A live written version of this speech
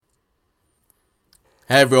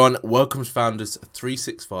Hey everyone, welcome to Founders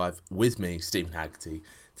 365 with me, Stephen Haggerty.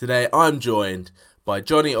 Today I'm joined by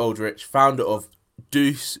Jonny Aldrich, founder of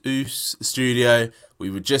Deuce Studio. We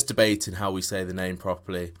were just debating how we say the name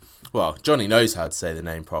properly. Well, Jonny knows how to say the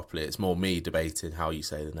name properly. It's more me debating how you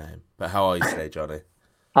say the name. But how are you today, Jonny?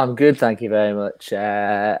 I'm good, thank you very much.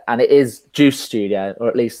 And it is Juice Studio, or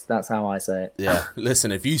at least that's how I say it. Yeah,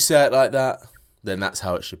 listen, if you say it like that, then that's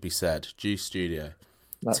how it should be said. Juice Studio.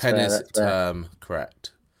 That's fair. Tennis That's fair. term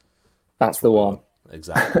correct. That's What the we one. want.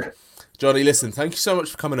 Exactly. Jonny, listen, thank you so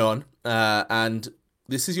much for coming on. And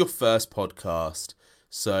this is your first podcast.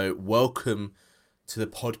 So welcome to the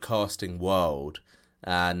podcasting world.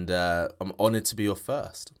 And I'm honoured to be your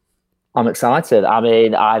first. I'm excited. I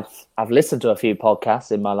mean, I've listened to a few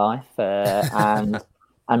podcasts in my life, and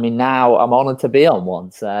I mean now I'm honoured to be on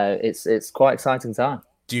one. So it's quite exciting time.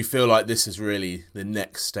 Do you feel like this is really the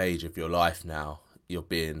next stage of your life now? You're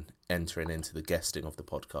entering into the guesting of the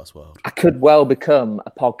podcast world. I could well become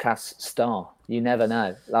a podcast star. You never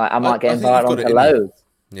know. Like I might get I think you've invited got it onto in you. loads.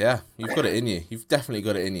 Yeah, you've got it in you. You've definitely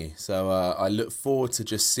got it in you. So I look forward to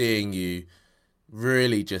just seeing you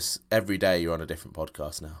really just every day you're on a different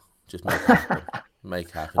podcast now. Just make it happen. Make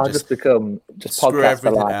it happen. I'll just become screw podcast for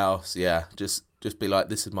everything life. else. Yeah. Just be like,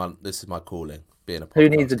 this is my calling, being a Who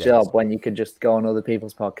needs podcast a guest. job when you could just go on other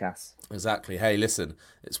people's podcasts? Exactly. Hey, listen,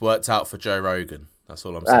 it's worked out for Joe Rogan. That's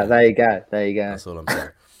all I'm saying. There you go. There you go. That's all I'm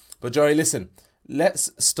saying. But Joey, listen, let's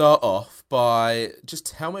start off by just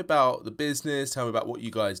tell me about the business, tell me about what you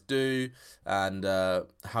guys do and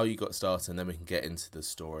how you got started, and then we can get into the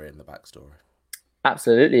story and the backstory.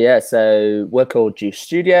 Absolutely, yeah. So we're called Juice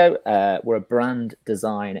Studio. We're a brand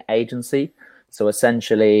design agency. So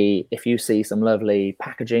essentially, if you see some lovely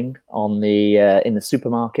packaging on the in the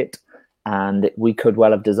supermarket, and we could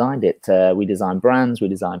well have designed it. We design brands, we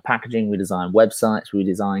design packaging, we design websites, we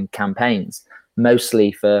design campaigns,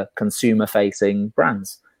 mostly for consumer-facing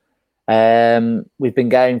brands. We've been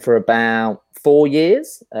going for about 4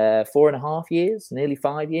 years, 4.5 years, nearly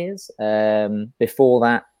 5 years. Before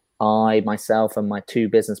that, I, myself, and my two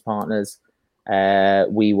business partners,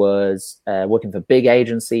 we was working for big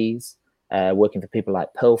agencies, working for people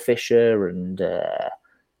like Pearl Fisher and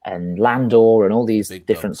Landor and all these Big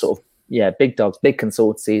different dogs. sort of big dogs, big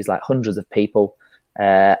consultancies, like hundreds of people.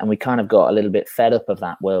 And we kind of got a little bit fed up of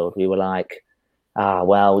that world. We were like,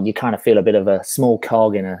 well, you kind of feel a bit of a small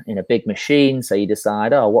cog in a big machine. So you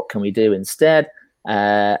decide, what can we do instead?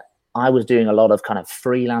 I was doing a lot of kind of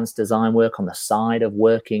freelance design work on the side of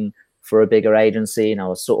working for a bigger agency. And I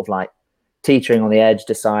was sort of like teetering on the edge,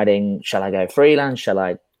 deciding, shall I go freelance? Shall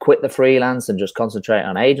I quit the freelance and just concentrate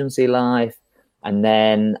on agency life? And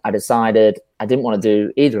then I decided I didn't want to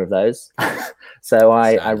do either of those. So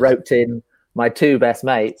I roped in my two best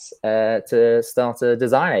mates to start a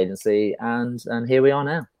design agency. And here we are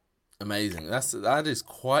now. Amazing. That is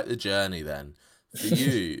quite the journey then. For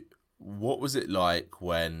you, what was it like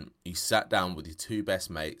when you sat down with your two best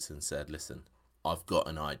mates and said, listen, I've got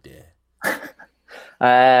an idea?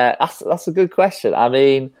 That's a good question. I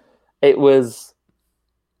mean, it was...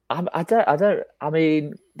 I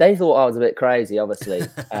mean, they thought I was a bit crazy, obviously.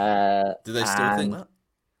 Do they still think that?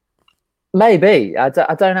 Maybe. I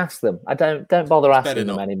don't ask them. I don't bother asking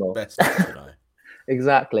them anymore. Best not to know.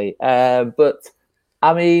 Exactly. But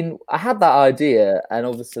I mean, I had that idea, and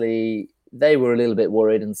obviously they were a little bit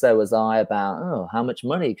worried, and so was I about, how much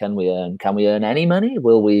money can we earn? Can we earn any money?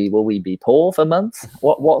 Will we be poor for months?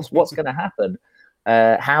 What's going to happen?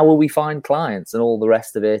 How will we find clients and all the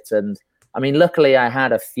rest of it? And I mean, luckily I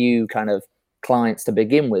had a few kind of clients to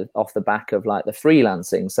begin with off the back of like the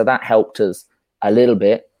freelancing. So that helped us a little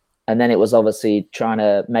bit. And then it was obviously trying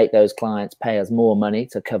to make those clients pay us more money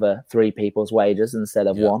to cover 3 people's wages instead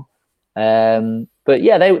of one. But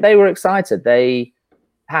yeah, they were excited. They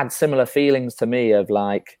had similar feelings to me of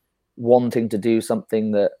like wanting to do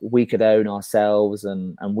something that we could own ourselves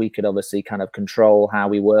and we could obviously kind of control how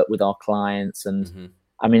we work with our clients. And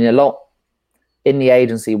I mean, a lot in the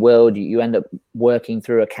agency world, you end up working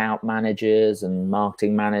through account managers and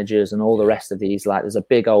marketing managers and all the rest of these. Like there's a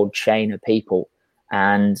big old chain of people.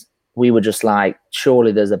 And we were just like,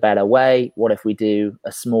 surely there's a better way. What if we do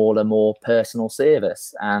a smaller, more personal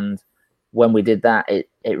service? And when we did that,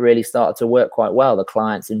 it really started to work quite well. The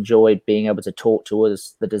clients enjoyed being able to talk to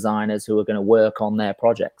us, the designers who are going to work on their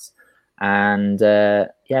projects. And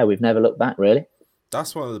we've never looked back, really.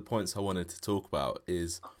 That's one of the points I wanted to talk about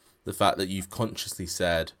is the fact that you've consciously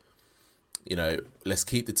said, let's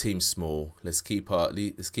keep the team small. Let's keep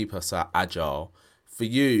us agile. For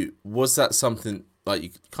you, was that something, like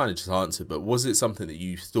you kind of just answered, but was it something that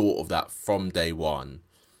you thought of that from day one?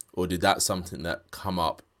 Or did that something that come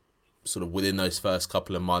up sort of within those first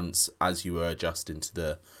couple of months as you were adjusting to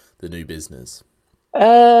the new business?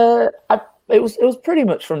 It was pretty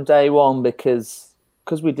much from day one because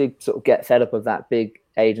we did sort of get fed up of that big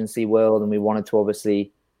agency world, and we wanted to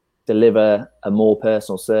obviously deliver a more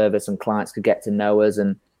personal service, and clients could get to know us,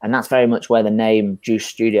 and that's very much where the name Deuce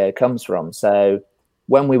Studio comes from. So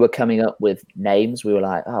when we were coming up with names, we were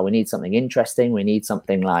like, oh, we need something interesting. We need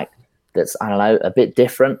something like that's, I don't know, a bit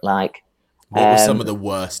different. Like, what were some of the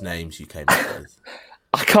worst names you came up with?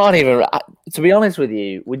 I can't even, to be honest with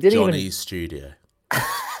you, we didn't Jonny's Studio.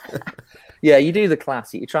 Yeah, you do the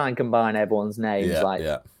classic. You try and combine everyone's names,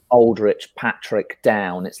 Aldrich, Patrick,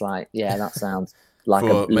 Down. It's like, yeah, that sounds like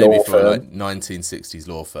a law firm. Like 1960s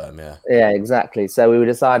law firm, yeah. Yeah, exactly. So we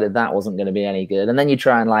decided that wasn't going to be any good. And then you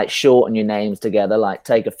try and like shorten your names together, like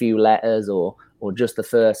take a few letters or just the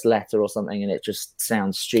first letter or something, and it just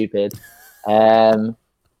sounds stupid.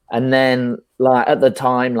 And then, like, at the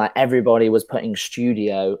time, like, everybody was putting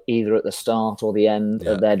studio either at the start or the end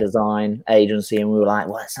of their design agency. And we were like,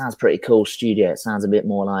 well, it sounds pretty cool, studio. It sounds a bit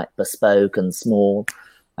more like bespoke and small.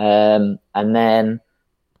 And then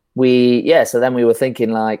so then we were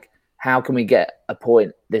thinking, like, how can we get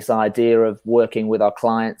this idea of working with our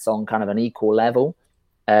clients on kind of an equal level?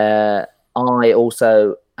 I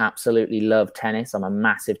also absolutely love tennis. I'm a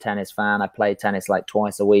massive tennis fan. I play tennis like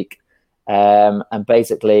twice a week. And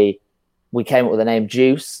basically we came up with the name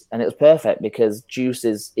Deuce, and it was perfect because Deuce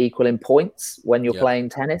is equal in points when you're playing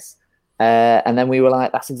tennis. And then we were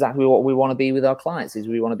like, that's exactly what we want to be with our clients, is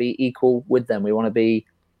we want to be equal with them. We want to be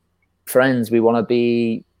friends. We want to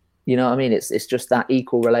be, you know what I mean? It's just that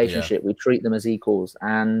equal relationship. We treat them as equals,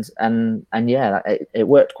 and yeah, it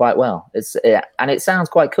worked quite well. And it sounds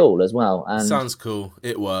quite cool as well. And it sounds cool.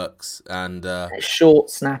 It works, and it's short,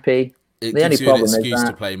 snappy. It gives you an excuse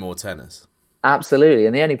to play more tennis. Absolutely.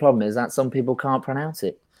 And the only problem is that some people can't pronounce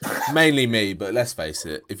it. Mainly me, but let's face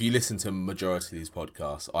it, if you listen to a majority of these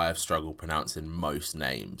podcasts, I have struggled pronouncing most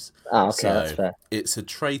names. Oh, okay, so that's fair. It's a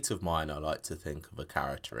trait of mine, I like to think, of a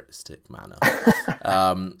characteristic manner.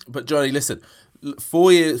 But Jonny, listen, 5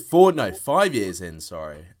 years in,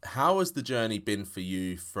 how has the journey been for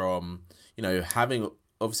you from, having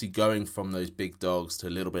obviously going from those big dogs to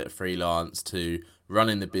a little bit of freelance to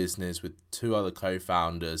running the business with 2 other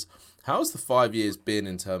co-founders? How's the 5 years been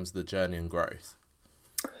in terms of the journey and growth?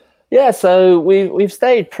 Yeah, so we've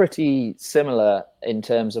stayed pretty similar in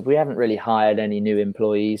terms of we haven't really hired any new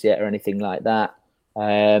employees yet or anything like that.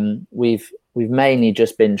 We've mainly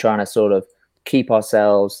just been trying to sort of keep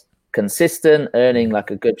ourselves consistent, earning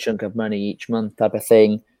like a good chunk of money each month type of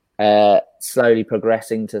thing, slowly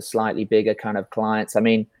progressing to slightly bigger kind of clients. I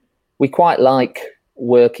mean, we quite like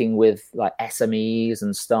working with like SMEs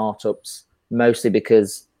and startups, mostly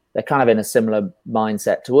because they're kind of in a similar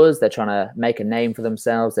mindset to us. They're trying to make a name for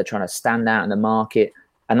themselves. They're trying to stand out in the market.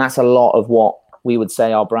 And that's a lot of what we would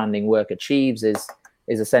say our branding work achieves is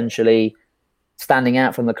essentially standing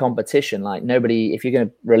out from the competition. Like nobody, if you're going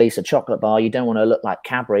to release a chocolate bar, you don't want to look like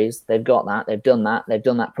Cadbury's. They've got that. They've done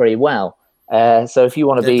that pretty well. So if you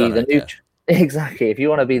want to be the new, exactly, if you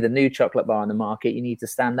want to be the new chocolate bar in the market, you need to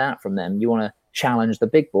stand out from them. You want to challenge the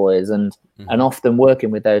big boys, and often working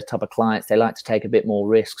with those type of clients, they like to take a bit more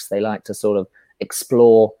risks. They like to sort of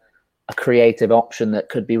explore a creative option that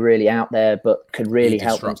could be really out there, but could really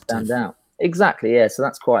help them stand out. Exactly, yeah. So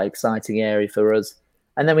that's quite an exciting area for us.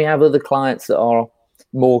 And then we have other clients that are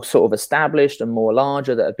more sort of established and more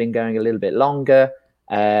larger, that have been going a little bit longer,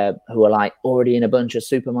 who are like already in a bunch of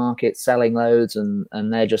supermarkets selling loads,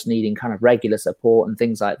 and they're just needing kind of regular support and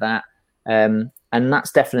things like that. And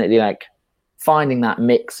that's definitely like finding that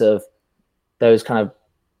mix of those kind of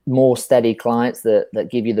more steady clients that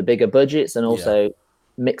give you the bigger budgets, and also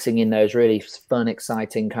mixing in those really fun,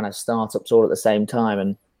 exciting kind of startups all at the same time.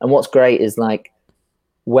 And what's great is like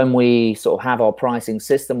when we sort of have our pricing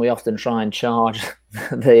system, we often try and charge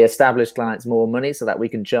the established clients more money so that we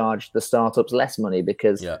can charge the startups less money,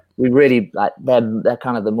 because we really like they're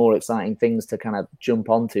kind of the more exciting things to kind of jump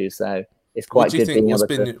onto. So it's quite good.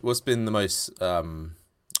 What's been the most, I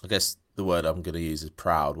guess the word I'm going to use is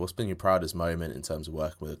proud. What's been your proudest moment in terms of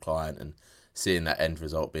working with a client and seeing that end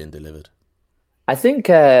result being delivered? I think,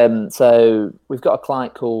 so we've got a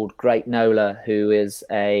client called Great Nola, who is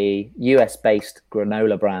a US-based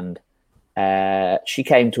granola brand. She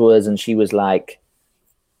came to us and she was like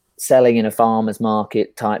selling in a farmer's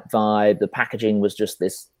market type vibe. The packaging was just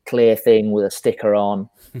this clear thing with a sticker on,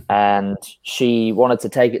 and she wanted to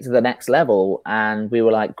take it to the next level. And we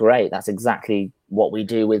were like, great, that's exactly what we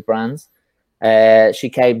do with brands. She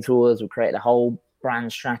came to us, we created a whole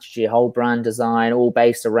brand strategy, a whole brand design, all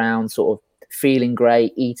based around sort of feeling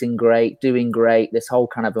great, eating great, doing great, this whole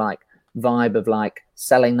kind of like vibe of like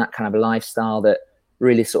selling that kind of lifestyle that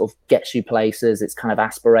really sort of gets you places. It's kind of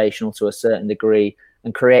aspirational to a certain degree,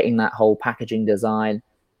 and creating that whole packaging design.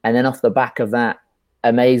 And then off the back of that,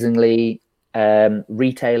 amazingly,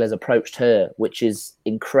 retailers approached her, which is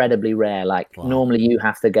incredibly rare. Like normally you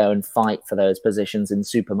have to go and fight for those positions in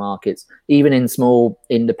supermarkets, even in small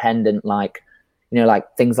independent, like, you know, like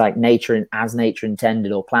things like As Nature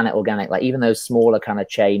Intended or Planet Organic, like even those smaller kind of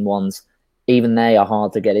chain ones, even they are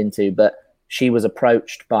hard to get into. But she was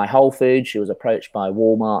approached by Whole Foods, she was approached by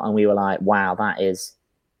Walmart, and we were like, wow, that is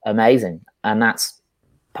amazing. And that's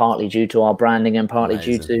partly due to our branding and partly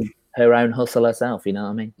due to her own hustle herself, you know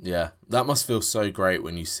what I mean? Yeah, that must feel so great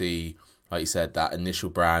when you see, like you said, that initial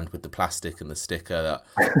brand with the plastic and the sticker that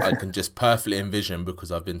I can just perfectly envision,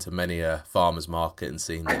 because I've been to many a farmer's market and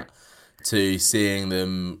seen that, to seeing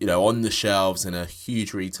them, you know, on the shelves in a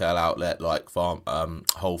huge retail outlet like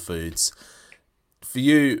Whole Foods. For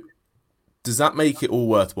you, does that make it all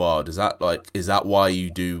worthwhile? Is that why you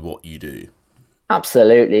do what you do?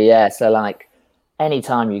 Absolutely, yeah. So like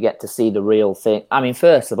anytime you get to see the real thing, I mean,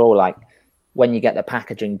 first of all, like when you get the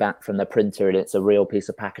packaging back from the printer and it's a real piece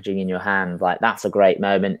of packaging in your hand, like that's a great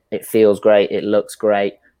moment. It feels great. It looks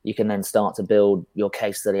great. You can then start to build your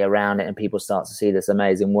case study around it and people start to see this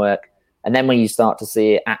amazing work. And then when you start to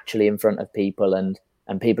see it actually in front of people and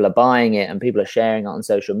people are buying it and people are sharing it on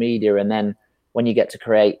social media, and then when you get to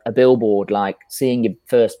create a billboard, like seeing your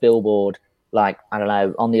first billboard, like, I don't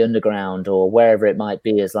know, on the underground or wherever it might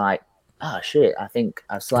be, is like, oh shit, I think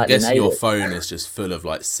I've I'm slightly guessing made your it. phone is just full of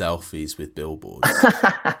like selfies with billboards.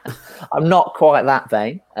 I'm not quite that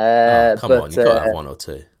vain, Oh, come on, but you got to have one or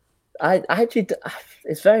two. I actually,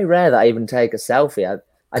 it's very rare that I even take a selfie.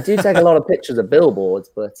 I do take a lot of pictures of billboards,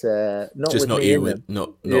 but not Just with not me you in with them. not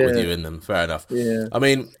with Yeah, you in them. Fair enough. yeah. I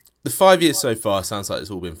mean, the 5 years so far sounds like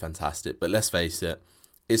it's all been fantastic, but let's face it,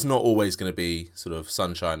 it's not always going to be sort of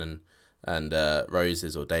sunshine and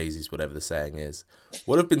roses or daisies, whatever the saying is.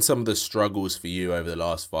 What have been some of the struggles for you over the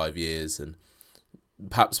last 5 years, and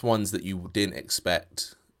perhaps ones that you didn't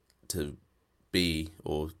expect to be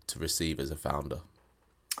or to receive as a founder?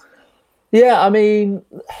 Yeah, I mean,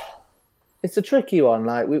 it's a tricky one.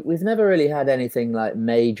 Like we've never really had anything like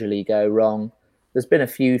majorly go wrong. There's been a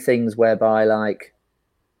few things whereby, like,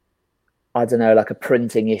 I don't know, like a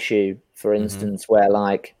printing issue, for Hmm. instance, where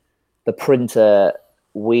like the printer,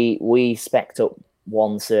 we spec'd up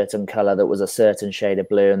one certain color that was a certain shade of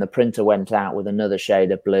blue, and the printer went out with another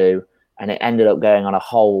shade of blue, and it ended up going on a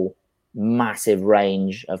whole massive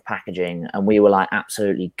range of packaging, and we were like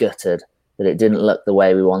absolutely gutted that it didn't look the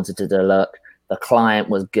way we wanted it to look. The client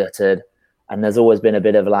was gutted, and there's always been a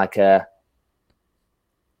bit of like a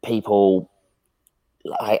people,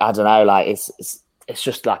 like, I don't know, like it's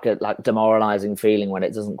just like a like demoralizing feeling when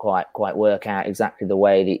it doesn't quite work out exactly the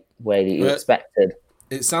way that you But expected.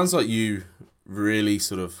 it sounds like you really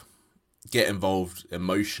sort of get involved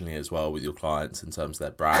emotionally as well with your clients in terms of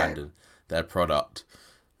their brand and their product.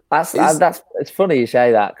 Is That's it's funny you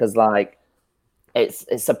say that, because like it's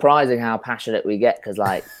surprising how passionate we get, because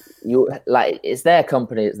like you like it's their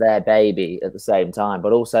company, it's their baby at the same time,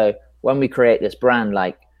 but also when we create this brand,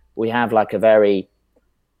 like we have like a very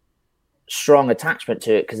strong attachment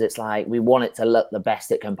to it, because it's like we want it to look the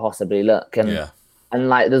best it can possibly look. Yeah. And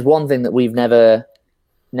like there's one thing that we've never,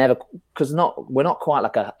 because we're not quite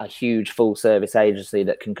like a huge full service agency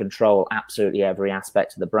that can control absolutely every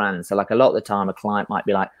aspect of the brand. So like a lot of the time a client might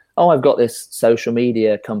be like, oh, I've got this social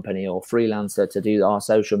media company or freelancer to do our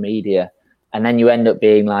social media, and then you end up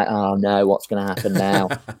being like, oh no, what's going to happen now?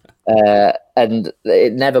 And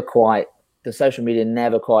it never quite, the social media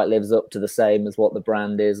never quite lives up to the same as what the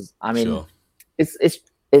brand is. I mean, Sure.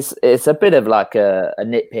 it's a bit of like a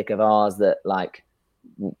nitpick of ours that like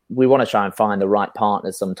we want to try and find the right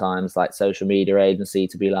partners sometimes, like social media agency,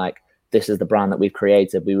 to be like, this is the brand that we've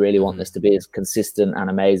created. We really want Hmm. this to be as consistent and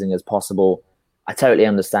amazing as possible. I totally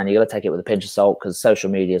understand. You got to take it with a pinch of salt, because social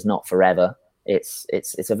media is not forever. It's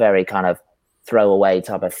a very kind of throwaway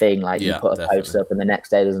type of thing. Like you Yeah, put a post definitely. up and the next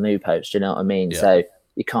day there's a new post. You know what I mean? Yeah. So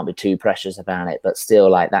you can't be too precious about it, but still,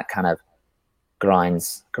 like that kind of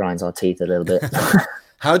grinds our teeth a little bit.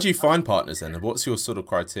 How do you find partners then? And what's your sort of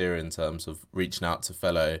criteria in terms of reaching out to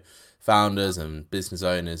fellow founders and business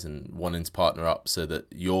owners and wanting to partner up so that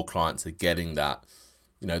your clients are getting that,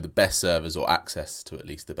 you know, the best servers or access to at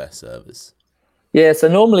least the best servers? Yeah, so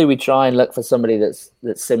normally we try and look for somebody that's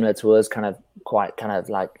similar to us, kind of quite kind of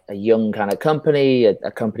like a young kind of company,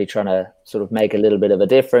 a company trying to sort of make a little bit of a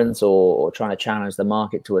difference, or trying to challenge the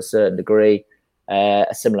market to a certain degree, a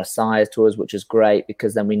similar size to us, which is great,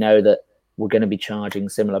 because then we know that we're going to be charging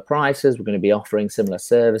similar prices. We're going to be offering similar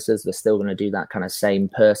services. We're still going to do that kind of same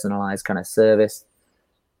personalized kind of service.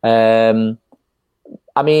 I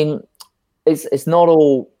mean, it's not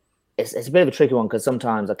all. It's a bit of a tricky one because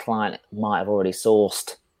sometimes a client might have already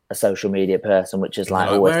sourced a social media person, which is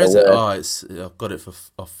like, where is it? Oh, I've got it for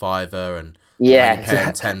a Fiverr, and yeah, I'm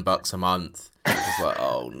only paying $10 a month. It's just like,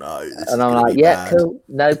 oh no, this and is I'm gonna like, be yeah, bad. cool,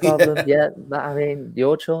 no problem. Yeah, I mean,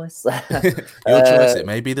 your choice. Your choice. It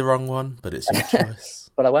may be the wrong one, but it's your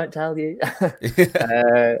choice. But I won't tell you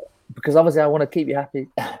because obviously I want to keep you happy.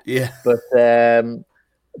 Yeah.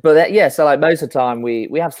 But yeah, so like most of the time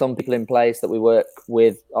we have some people in place that we work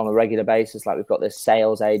with on a regular basis. Like we've got this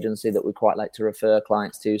sales agency that we quite like to refer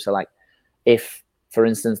clients to. So like if, for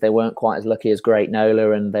instance, they weren't quite as lucky as Great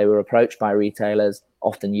Nola and they were approached by retailers,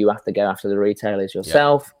 often you have to go after the retailers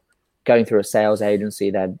yourself. Yep. Going through a sales agency,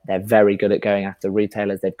 they're very good at going after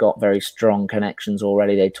retailers. They've got very strong connections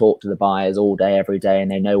already. They talk to the buyers all day, every day, and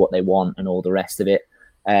they know what they want and all the rest of it.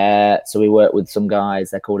 So we work with some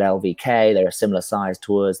guys. They're called LVK. They're a similar size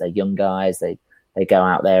to us. They're young guys. They go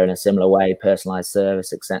out there in a similar way, personalized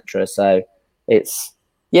service, etc. So it's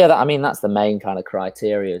that's the main kind of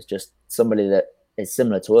criteria, is just somebody that is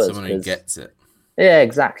similar to us. Someone who gets it. Yeah,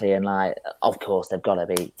 exactly. And like, of course, they've got to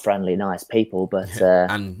be friendly, nice people, but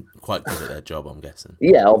and quite good at their job, I'm guessing.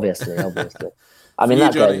 Yeah, obviously. I mean,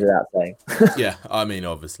 that goes without saying. Yeah, I mean,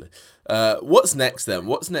 obviously. What's next then?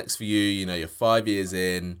 What's next for you? You know, you're 5 years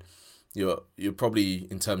in. You're probably,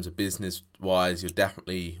 in terms of business wise, you're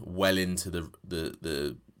definitely well into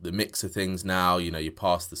the mix of things now. You know, you're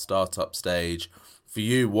past the startup stage. For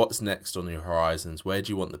you, what's next on your horizons? Where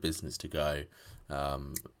do you want the business to go?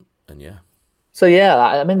 And yeah. So yeah,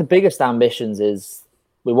 I mean, the biggest ambitions is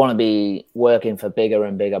we want to be working for bigger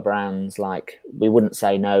and bigger brands. Like, we wouldn't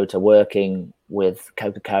say no to working with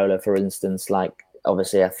Coca-Cola, for instance. Like,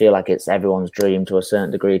 obviously, I feel like it's everyone's dream to a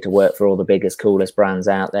certain degree to work for all the biggest, coolest brands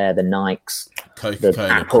out there. The Nikes,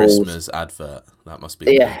 Coca-Cola Christmas advert. That must be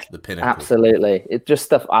the pinnacle. Absolutely. It's just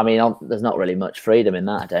stuff. I mean, there's not really much freedom in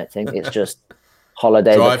that, I don't think. It's just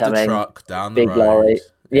holidays drive are coming, the truck down the big road. Lorry.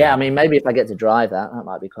 Yeah, I mean, maybe if I get to drive that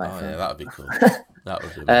might be quite fun. Yeah, that would be cool. That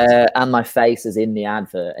would be amazing. And my face is in the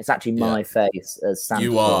advert. It's actually my face as Santa.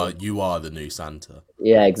 You are the new Santa.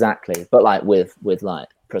 Yeah, exactly. But like with like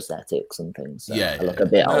prosthetics and things. So I look a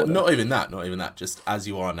bit older. Not even that. Just as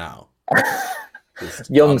you are now.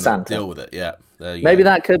 Young Santa. Deal with it. Yeah. Maybe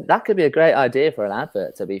that could be a great idea for an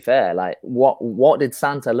advert. To be fair, like what did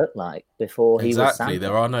Santa look like before he was Santa? Exactly.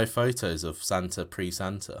 There are no photos of Santa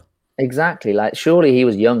pre-Santa. Exactly. Like, surely he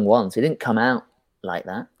was young once. He didn't come out like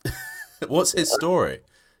that. What's his story?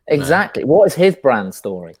 Exactly. What is his brand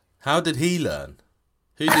story? How did he learn?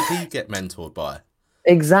 Who did he get mentored by?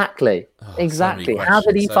 Exactly. Exactly. How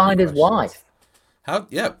did he find his wife?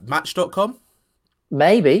 Match.com?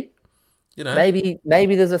 Maybe. You know.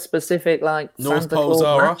 Maybe there's a specific like North Santa Poles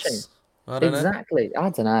Claus are matching. us. I don't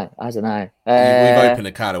know. I don't know. We've opened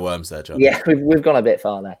a can of worms there, John. Yeah, we've gone a bit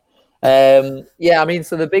far there. I mean,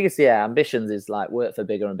 so the biggest ambitions is like work for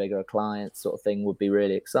bigger and bigger clients, sort of thing would be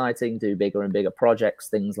really exciting. Do bigger and bigger projects,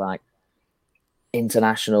 things like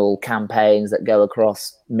international campaigns that go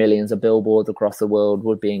across millions of billboards across the world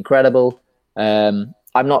would be incredible.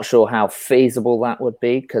 I'm not sure how feasible that would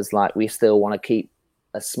be, because like we still want to keep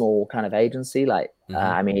a small kind of agency. Like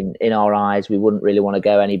I mean, in our eyes, we wouldn't really want to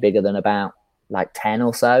go any bigger than about like 10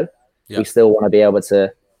 or so. Yep. We still want to be able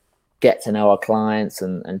to get to know our clients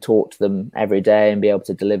and talk to them every day and be able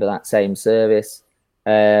to deliver that same service.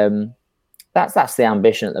 That's the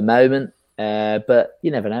ambition at the moment. But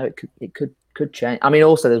you never know, it could change. I mean,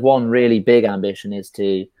 also there's one really big ambition is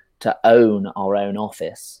to own our own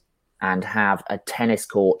office and have a tennis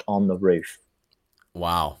court on the roof.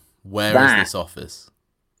 Wow. Where is this office?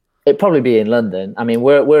 It'd probably be in London. I mean,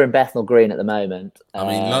 we're in Bethnal Green at the moment. I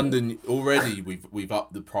mean, London already we've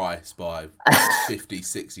upped the price by 50,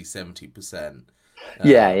 60, 70%.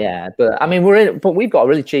 Yeah. But I mean, we've got a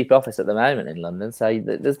really cheap office at the moment in London. So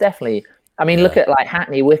there's definitely, I mean, look at like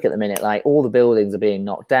Hackney Wick at the minute. Like, all the buildings are being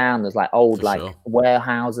knocked down. There's like old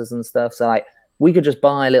warehouses and stuff. So like we could just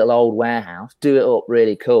buy a little old warehouse, do it up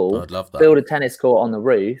really cool. I'd love that. Build a tennis court on the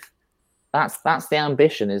roof. That's the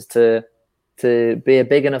ambition, is to be a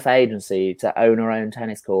big enough agency to own our own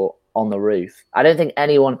tennis court on the roof. I don't think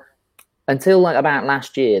anyone, until like about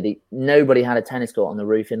last year, nobody had a tennis court on the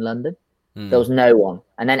roof in London. There was no one.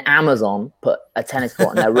 And then Amazon put a tennis court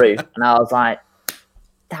on their roof. And I was like,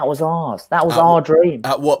 that was ours. That was our dream.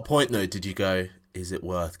 At what point, though, did you go, is it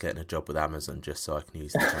worth getting a job with Amazon just so I can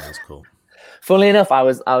use the tennis court? Funnily enough, I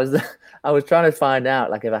was trying to find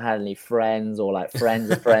out like if I had any friends or like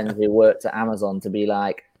friends of friends who worked at Amazon to be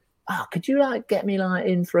like, oh, could you like get me like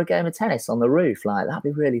in for a game of tennis on the roof? Like that'd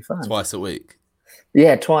be really fun. Twice a week.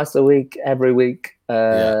 Yeah, twice a week, every week.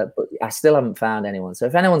 Yeah. But I still haven't found anyone. So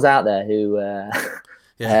if anyone's out there who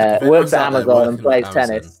If works anyone's at out there Amazon and working plays at Amazon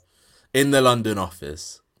tennis, in the London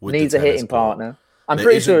office with needs the a hitting court, partner, I'm that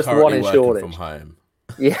pretty isn't sure it's the one currently in working Shoreditch. from home.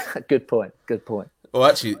 Yeah, good point. Good point. Well,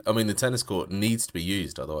 actually, I mean, the tennis court needs to be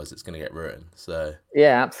used, otherwise it's going to get ruined. So,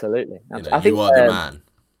 Yeah, absolutely. you know, I think you are the man.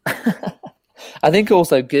 I think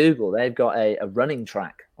also Google, they've got a running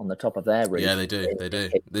track on the top of their roof. Yeah, they do. They do.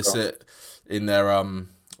 This in their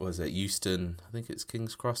what is it, Euston? I think it's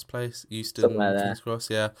King's Cross place. Euston, like King's Cross.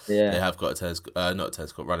 Yeah, Yeah. They have got a tennis, not a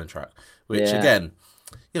tennis court, running track. Which again,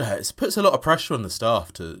 you know, it puts a lot of pressure on the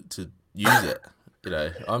staff to use it. You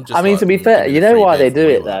know, I'm just. I mean, like, to be give fair, me you the know free why bit they for do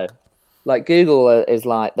it WeWork. though? Like Google is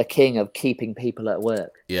like the king of keeping people at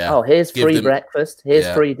work. Yeah. Oh, here's Give free them- breakfast. Here's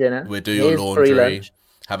yeah. free dinner. We'll do your here's free laundry. lunch.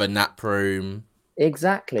 Have a nap room.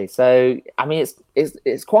 Exactly. So I mean,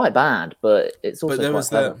 it's quite bad, but it's also But there quite was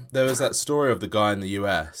clever. there was that story of the guy in the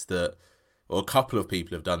US that, or a couple of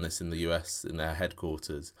people have done this in the US in their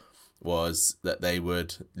headquarters, was that they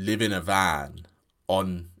would live in a van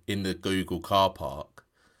in the Google car park,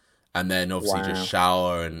 and then obviously Wow. just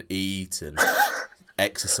shower and eat and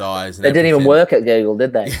exercise. And They didn't even everything. work at Google,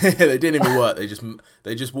 did they? Yeah, they didn't even work.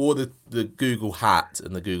 They just wore the Google hat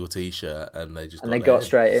and the Google t-shirt, and they just got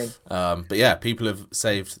straight in. But yeah, people have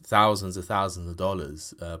saved thousands of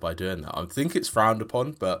dollars by doing that. I think it's frowned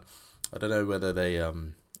upon, but I don't know whether they That's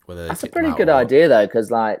a kick them pretty out good or what. idea though, because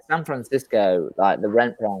like San Francisco, like the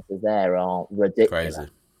rent prices there are ridiculous. Crazy.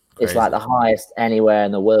 It's like the highest anywhere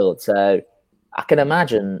in the world. So I can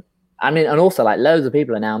imagine. I mean, and also like loads of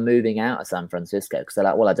people are now moving out of San Francisco because they're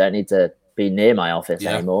like, well, I don't need to be near my office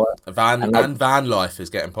anymore. Van life is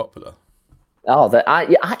getting popular. Oh,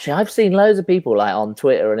 actually, I've seen loads of people like on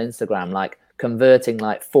Twitter and Instagram like converting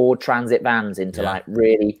like Ford Transit vans into like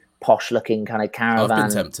really posh looking kind of caravans. I've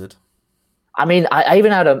been tempted. I mean, I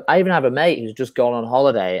even have a mate who's just gone on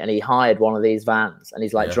holiday and he hired one of these vans and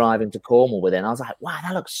he's like driving to Cornwall with it. And I was like, wow,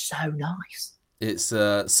 that looks so nice. It's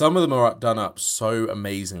some of them are done up so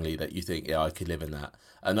amazingly that you think, yeah, I could live in that,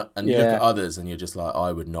 and you look at others and you're just like,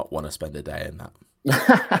 I would not want to spend a day in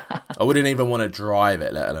that. I wouldn't even want to drive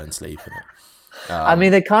it, let alone sleep in it. I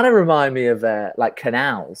mean, they kind of remind me of like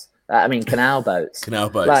canals. Canal boats. Canal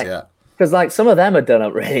boats, like, yeah. Because like some of them are done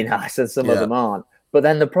up really nice and some of them aren't. But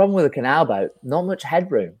then the problem with a canal boat, not much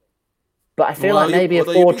headroom. But I feel like maybe a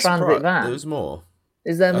Ford Transit van. There's more.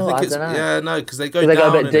 Is there more? I don't know. Yeah, no, because they go a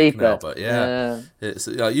down bit deeper. But it's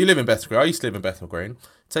you live in Bethnal Green. I used to live in Bethnal Green.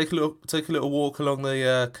 Take a little walk along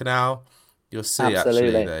the canal. You'll see.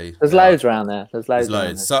 Absolutely. Actually, there's loads around there. There's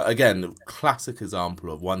loads. So again, the classic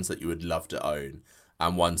example of ones that you would love to own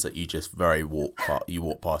and ones that you just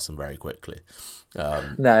walk past them very quickly.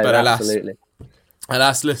 Absolutely.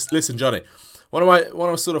 Alas, listen, Johnny. One of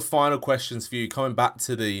my sort of final questions for you, coming back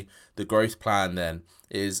to the growth plan, then,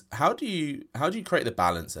 is how do you create the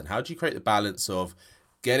balance? And how do you create the balance of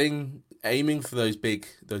aiming for those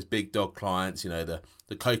big dog clients, you know, the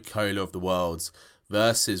Coca-Cola of the world,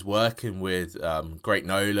 versus working with Great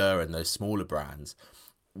Nola and those smaller brands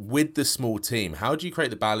with the small team? How do you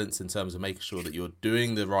create the balance in terms of making sure that you're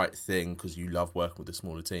doing the right thing because you love working with the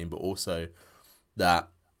smaller team, but also that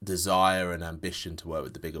desire and ambition to work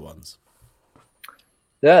with the bigger ones?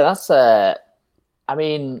 Yeah, that's I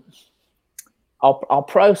mean, our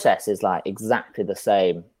process is like exactly the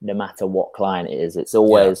same no matter what client it is. It's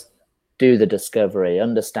always do the discovery,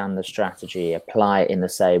 understand the strategy, apply it in the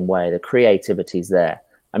same way. The creativity's there.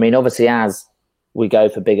 I mean, obviously, as we go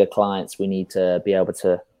for bigger clients, we need to be able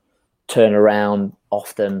to turn around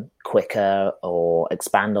often quicker or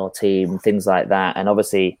expand our team, things like that. And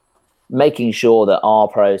obviously, making sure that our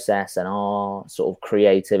process and our sort of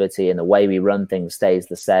creativity and the way we run things stays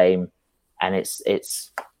the same. And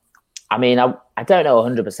it's I mean, I don't know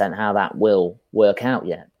 100% how that will work out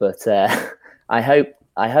yet, but I hope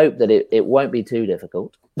that it won't be too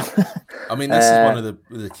difficult. I mean, this is one of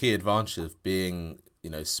the key advantages of being, you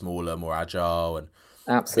know, smaller, more agile, and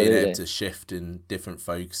absolutely being able to shift in different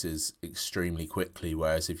focuses extremely quickly.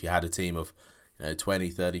 Whereas if you had a team of, you know, 20,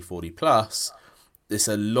 30, 40 plus, there's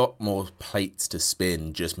a lot more plates to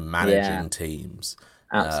spin just managing teams.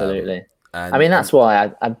 Absolutely. I mean, that's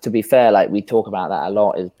why, to be fair, like we talk about that a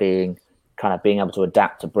lot, is being able to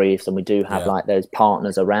adapt to briefs. And we do have like those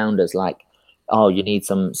partners around us, like, oh, you need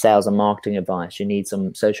some sales and marketing advice. You need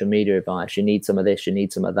some social media advice. You need some of this. You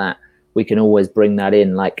need some of that. We can always bring that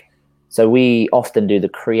in. Like, so we often do the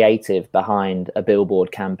creative behind a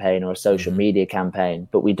billboard campaign or a social media campaign,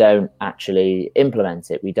 but we don't actually implement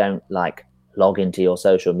it. We don't like log into your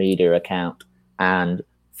social media account and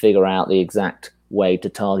figure out the exact way to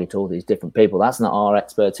target all these different people. That's not our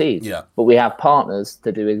expertise. Yeah. But we have partners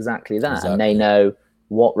to do exactly that. And they know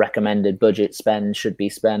what recommended budget spend should be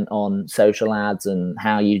spent on social ads and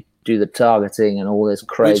how you do the targeting and all this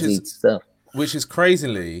crazy stuff. Which is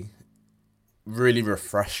crazily really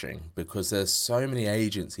refreshing, because there's so many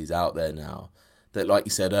agencies out there now that, like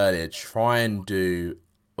you said earlier, try and do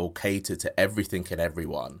or cater to everything and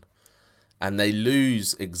everyone. And they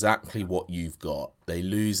lose exactly what you've got. They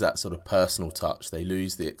lose that sort of personal touch. They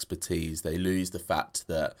lose the expertise. They lose the fact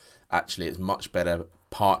that actually it's much better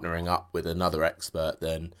partnering up with another expert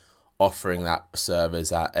than offering that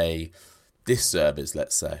service at a disservice,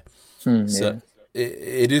 let's say. So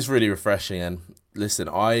it is really refreshing. And listen,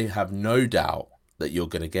 I have no doubt that you're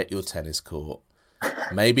going to get your tennis court.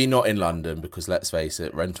 Maybe not in London, because let's face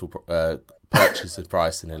it, rental purchase and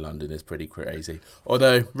pricing in London is pretty crazy.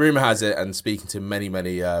 Although rumour has it, and speaking to many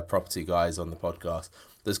property guys on the podcast,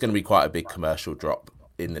 there's going to be quite a big commercial drop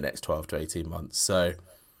in the next 12 to 18 months. So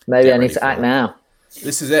maybe I need to act now.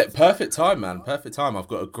 This is it. Perfect time, man. Perfect time. I've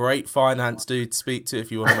got a great finance dude to speak to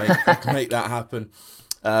if you want to make that happen.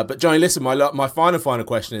 But Jonny, listen, my final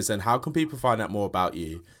question is then, how can people find out more about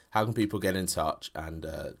you? How can people get in touch and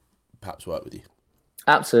perhaps work with you?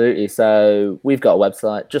 Absolutely. So we've got a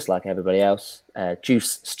website, just like everybody else,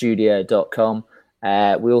 juicestudio.com.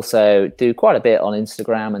 We also do quite a bit on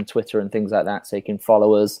Instagram and Twitter and things like that, so you can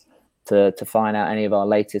follow us to find out any of our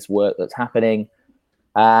latest work that's happening.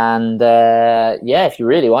 And if you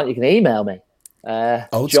really want, you can email me,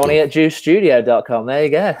 Jonny@juicestudio.com. There you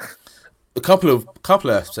go. A couple of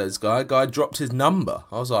episodes, guy dropped his number.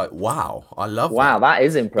 I was like, wow, I love that. Wow, that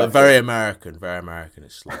is impressive. But very American.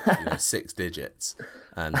 It's like 6 digits.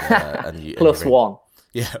 And plus one.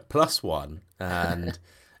 Yeah, +1. And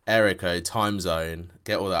area code, time zone,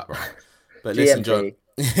 get all that right. But listen, John.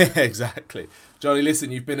 Yeah, exactly. Jonny,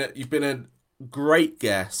 listen, you've been a great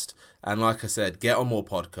guest. And like I said, get on more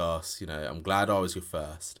podcasts. I'm glad I was your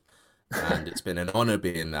first. And it's been an honour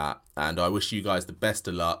being that. And I wish you guys the best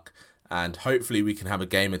of luck. And hopefully we can have a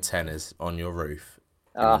game of tennis on your roof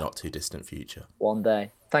in the not too distant future. One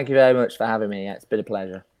day. Thank you very much for having me. It's been a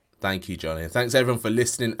pleasure. Thank you, Jonny. And thanks everyone for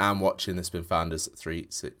listening and watching. This has been Founders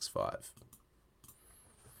 365.